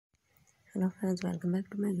Hello friends, welcome back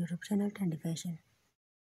to my YouTube channel Trendy Fashion.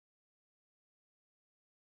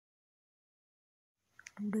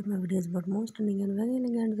 Today my video is about most stunning and very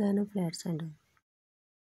elegant design of flat sandal.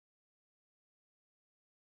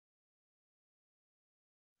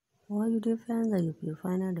 How are you dear friends? I hope you're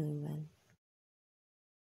fine and doing well.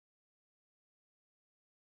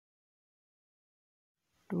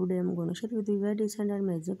 Today I'm going to share with you very decent and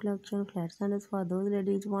amazing collection of flat sandals for those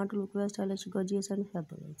ladies who want to look very stylish, gorgeous and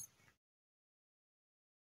fabulous.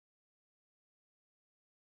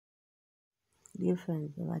 Dear friends,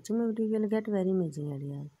 by watching my video you'll get very amazing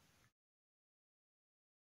ideas.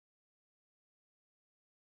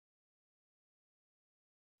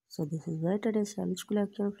 So this is very today's stylish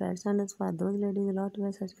collection of flat sandals for those ladies who love to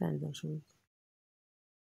wear such kinds of shoes.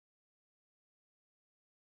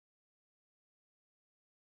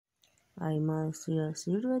 I must see you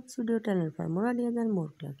with this video channel for more ideas and more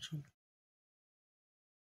collection.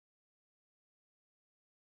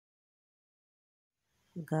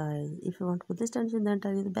 Guys, if you want to put this tension, then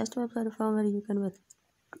tell you the best website from where you can with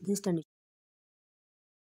this tension.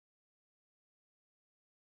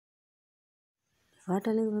 Before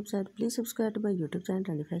telling the website, please subscribe to my YouTube channel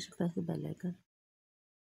and press the bell icon.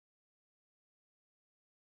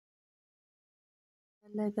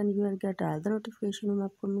 You will get all the notification of my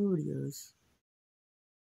upcoming videos.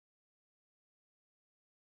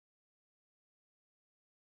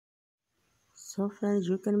 So friends,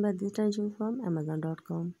 you can buy this tension from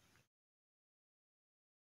Amazon.com.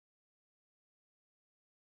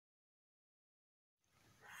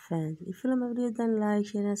 Friends, if you love my videos, then like,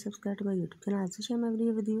 share and subscribe to my YouTube channel. Also share my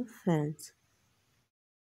video with your friends.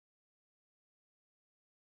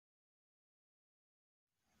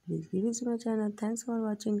 Please give it to my channel. Thanks for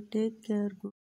watching. Take care.